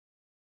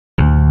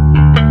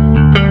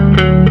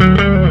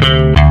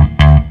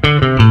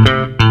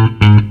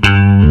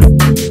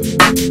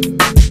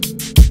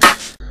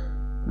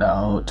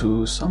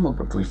to sum up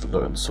what we've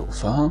learned so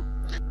far,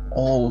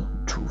 all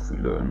truth we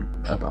learn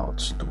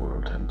about the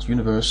world and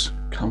universe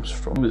comes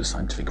from the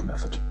scientific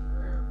method,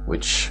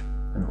 which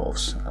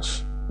involves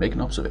us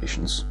making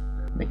observations,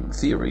 making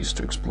theories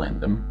to explain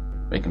them,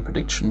 making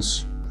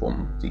predictions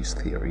from these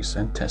theories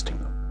and testing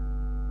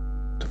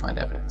them to find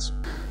evidence.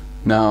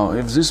 Now,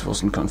 if this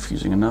wasn't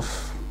confusing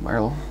enough,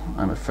 well,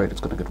 I'm afraid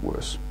it's going to get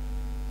worse.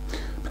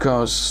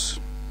 Because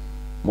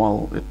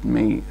while it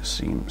may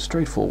seem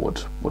straightforward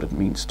what it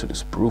means to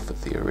disprove a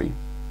theory,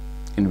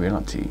 in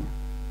reality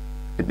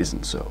it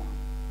isn't so.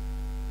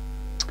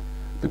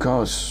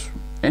 Because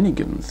any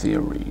given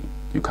theory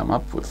you come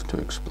up with to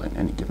explain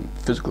any given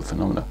physical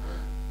phenomena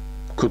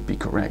could be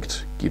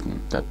correct,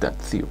 given that that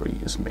theory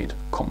is made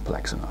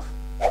complex enough.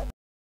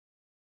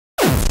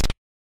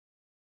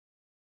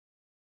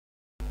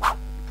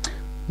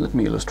 Let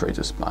me illustrate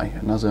this by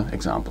another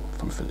example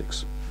from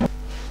physics.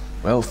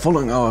 Well,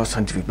 following our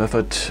scientific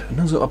method,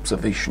 another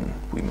observation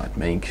we might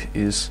make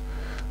is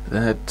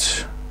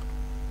that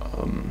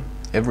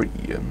every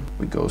year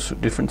we go through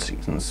different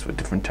seasons with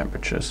different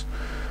temperatures,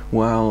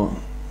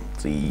 while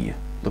the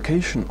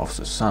location of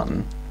the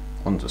sun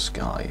on the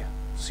sky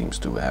seems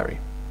to vary,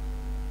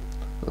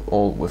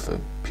 all with a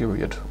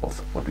period of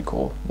what we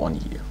call 1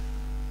 year.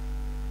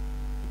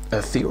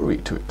 A theory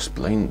to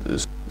explain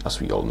this, as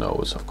we all know,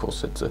 is of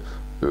course that the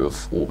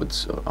Earth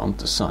orbits around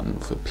the sun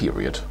for a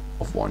period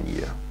of 1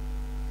 year.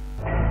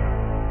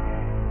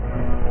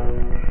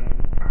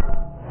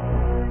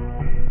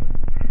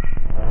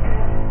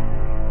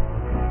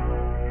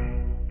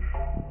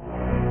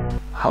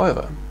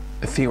 However,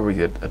 a theory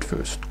that at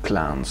first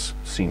glance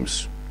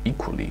seems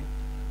equally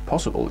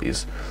possible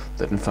is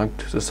that in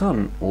fact the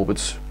sun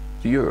orbits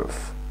the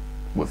Earth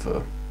with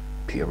a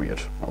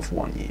period of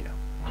 1 year.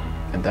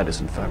 And that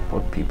is in fact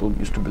what people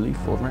used to believe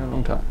for a very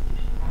long time.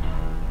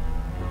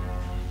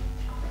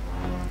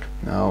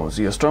 Now,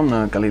 the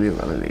astronomer Galileo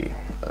Galilei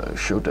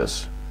showed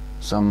us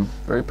some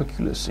very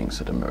peculiar things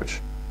that emerge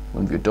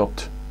when we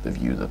adopt the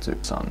view that the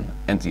sun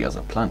and the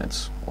other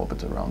planets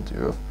orbit around the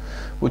Earth,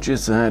 which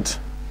is that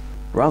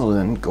rather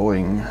than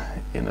going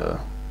in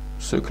a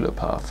circular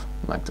path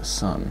like the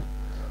sun,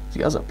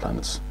 the other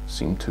planets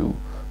seem to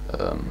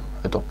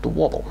adopt a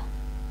wobble,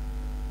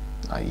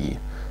 i.e.,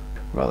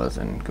 rather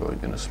than going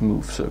in a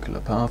smooth circular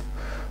path,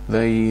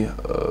 they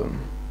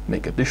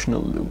make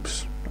additional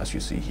loops, as you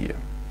see here.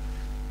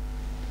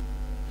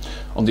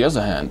 On the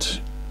other hand,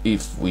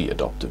 if we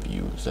adopt the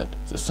view that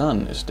the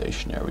sun is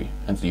stationary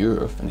and the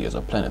Earth and the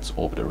other planets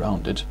orbit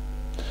around it,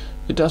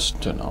 it does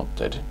turn out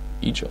that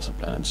each of the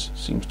planets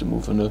seems to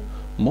move on a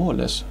more or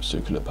less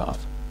circular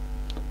path.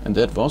 And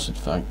that was in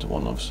fact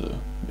one of the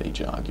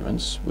major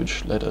arguments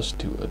which led us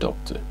to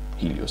adopt the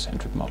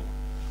heliocentric model.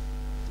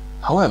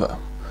 However,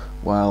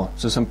 while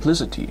the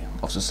simplicity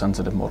of the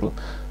sun-centered model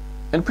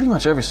and pretty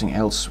much everything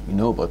else we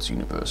know about the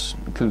universe,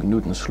 including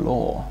Newton's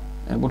law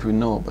and what we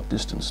know about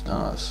distant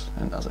stars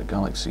and other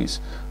galaxies,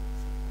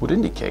 would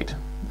indicate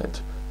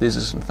that this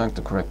is in fact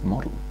the correct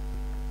model,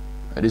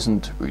 it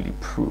isn't really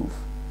proof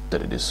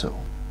that it is so.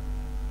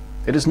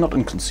 It is not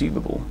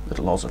inconceivable that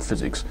the laws of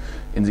physics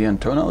in the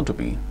end turn out to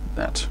be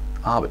that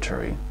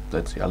arbitrary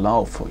that they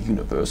allow for a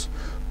universe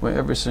where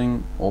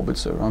everything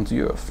orbits around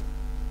the Earth.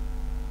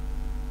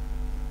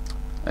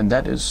 And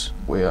that is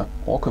where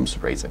Occam's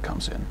razor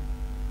comes in.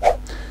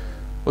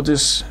 What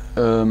this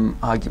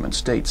argument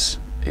states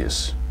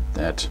is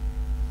that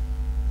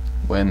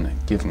when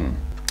given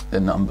a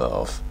number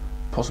of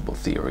possible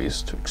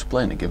theories to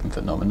explain a given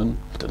phenomenon,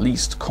 the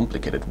least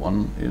complicated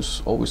one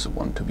is always the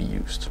one to be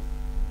used.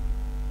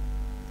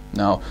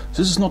 Now,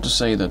 this is not to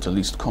say that the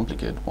least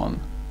complicated one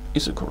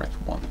is a correct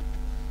one.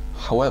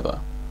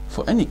 However,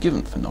 for any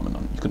given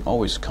phenomenon, you can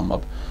always come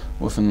up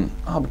with an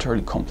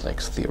arbitrarily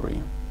complex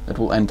theory that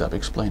will end up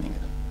explaining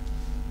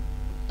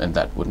it. And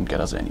that wouldn't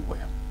get us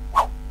anywhere.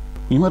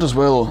 You might as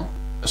well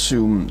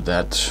assume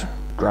that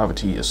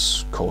gravity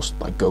is caused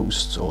by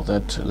ghosts or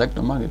that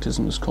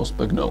electromagnetism is caused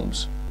by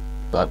gnomes.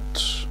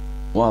 But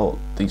while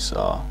these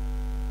are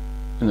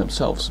in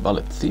themselves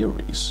valid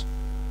theories,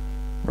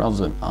 rather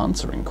than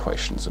answering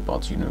questions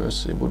about the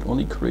universe, they would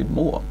only create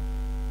more.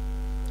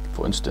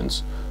 For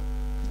instance,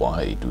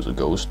 why do the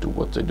ghosts do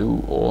what they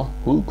do, or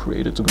who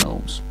created the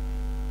gnomes?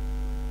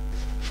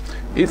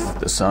 If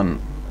the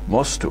sun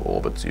was to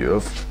orbit the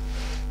Earth,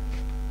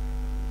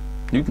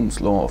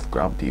 Newton's law of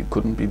gravity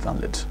couldn't be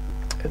valid,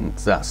 and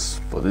thus,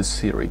 for this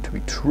theory to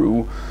be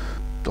true,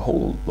 the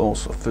whole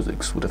laws of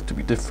physics would have to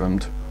be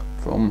different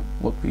from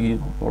what we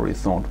already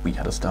thought we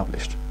had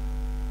established.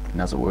 In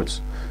other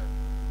words,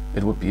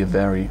 it would be a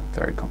very,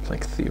 very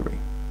complex theory.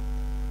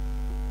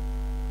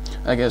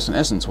 I guess in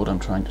essence what I'm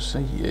trying to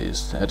say here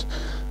is that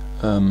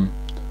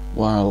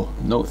while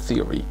no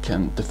theory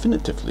can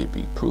definitively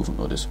be proven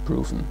or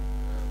disproven,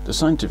 the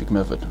scientific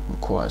method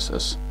requires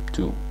us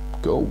to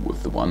go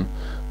with the one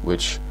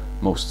which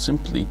most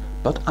simply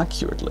but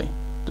accurately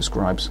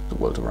describes the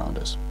world around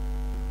us.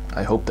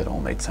 I hope that all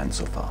made sense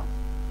so far.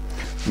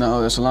 Now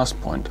there's a last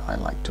point I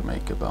like to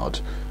make about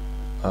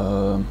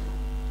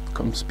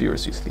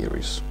conspiracy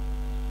theories.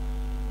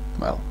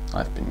 well,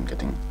 I've been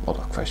getting a lot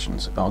of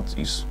questions about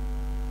these,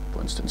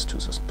 for instance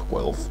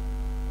 2012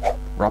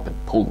 rapid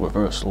pole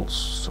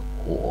reversals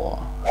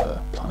or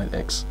Planet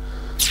X.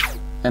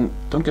 And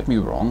don't get me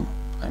wrong,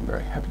 I'm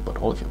very happy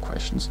about all of your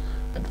questions.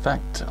 In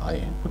fact,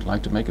 I would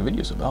like to make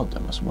videos about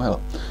them as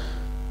well.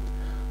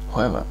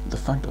 However, the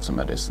fact of the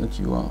matter is that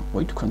you are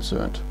way too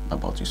concerned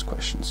about these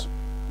questions,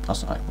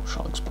 as I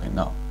shall explain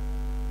now.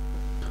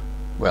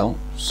 Well,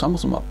 some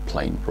of them are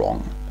plain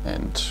wrong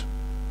and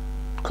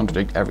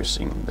contradict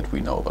everything that we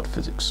know about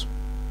physics,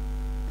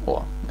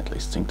 or at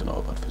least think to know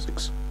about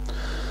physics.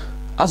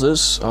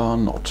 Others are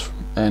not,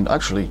 and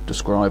actually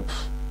describe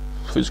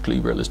physically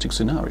realistic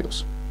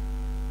scenarios.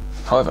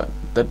 However,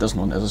 that does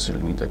not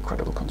necessarily mean they're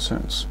credible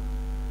concerns.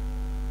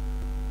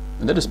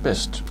 And that is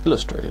best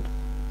illustrated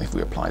if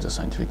we apply the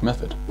scientific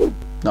method.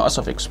 Now, as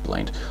I've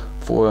explained,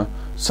 for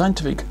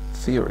scientific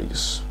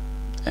theories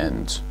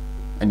and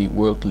any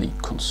worldly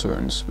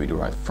concerns we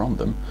derive from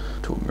them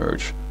to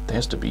emerge, there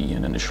has to be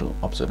an initial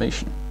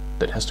observation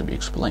that has to be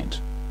explained.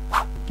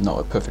 Now,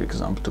 a perfect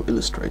example to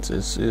illustrate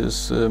this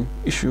is the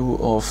issue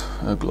of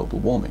global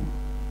warming.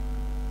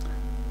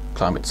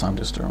 Climate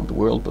scientists around the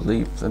world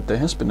believe that there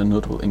has been a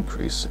notable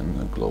increase in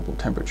the global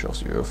temperature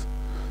of the Earth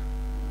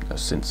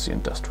since the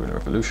Industrial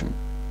Revolution,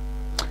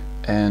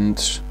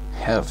 and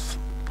have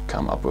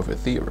come up with a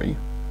theory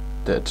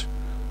that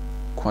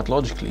quite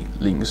logically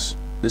links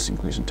this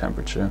increase in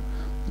temperature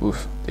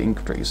with the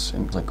increase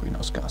in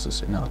greenhouse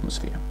gases in the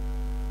atmosphere.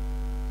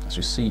 As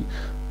you see,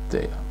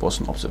 there was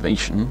an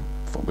observation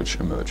from which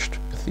emerged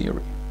a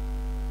theory.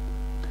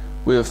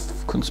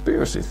 With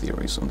conspiracy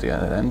theories, on the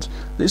other hand,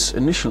 this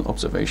initial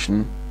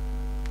observation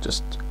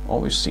just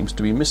always seems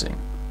to be missing,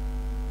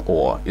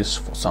 or is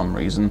for some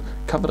reason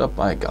covered up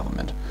by a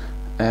government,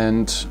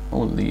 and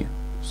only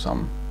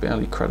some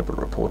barely credible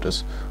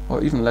reporters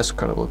or even less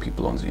credible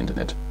people on the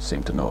internet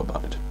seem to know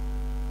about it.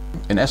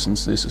 In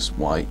essence, this is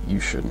why you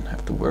shouldn't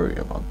have to worry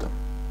about them.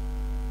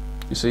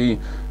 You see,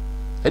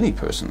 any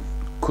person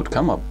could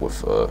come up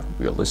with a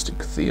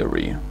realistic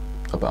theory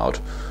about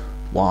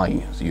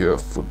why the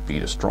Earth would be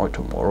destroyed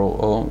tomorrow,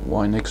 or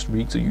why next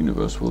week the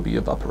universe will be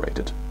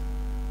evaporated.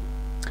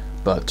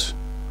 But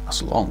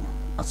as long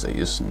as there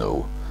is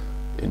no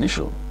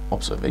initial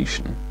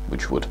observation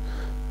which would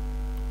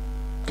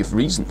give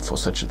reason for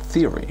such a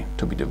theory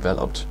to be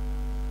developed,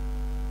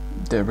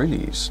 there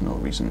really is no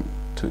reason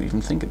to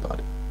even think about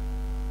it.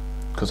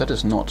 Because that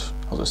is not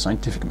how the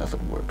scientific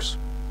method works.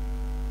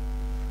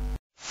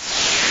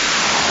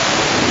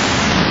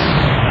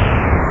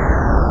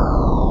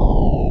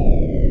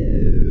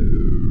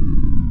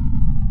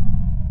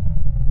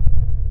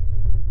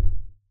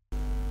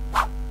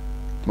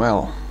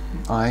 Well,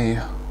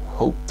 I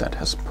hope that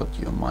has put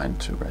your mind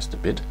to rest a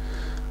bit,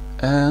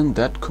 and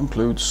that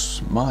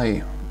concludes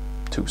my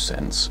 2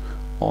 cents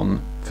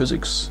on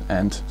physics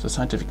and the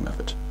scientific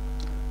method.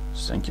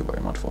 Thank you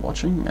very much for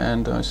watching,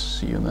 and I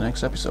see you in the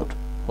next episode,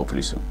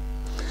 hopefully soon.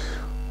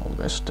 All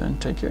the best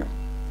and take care.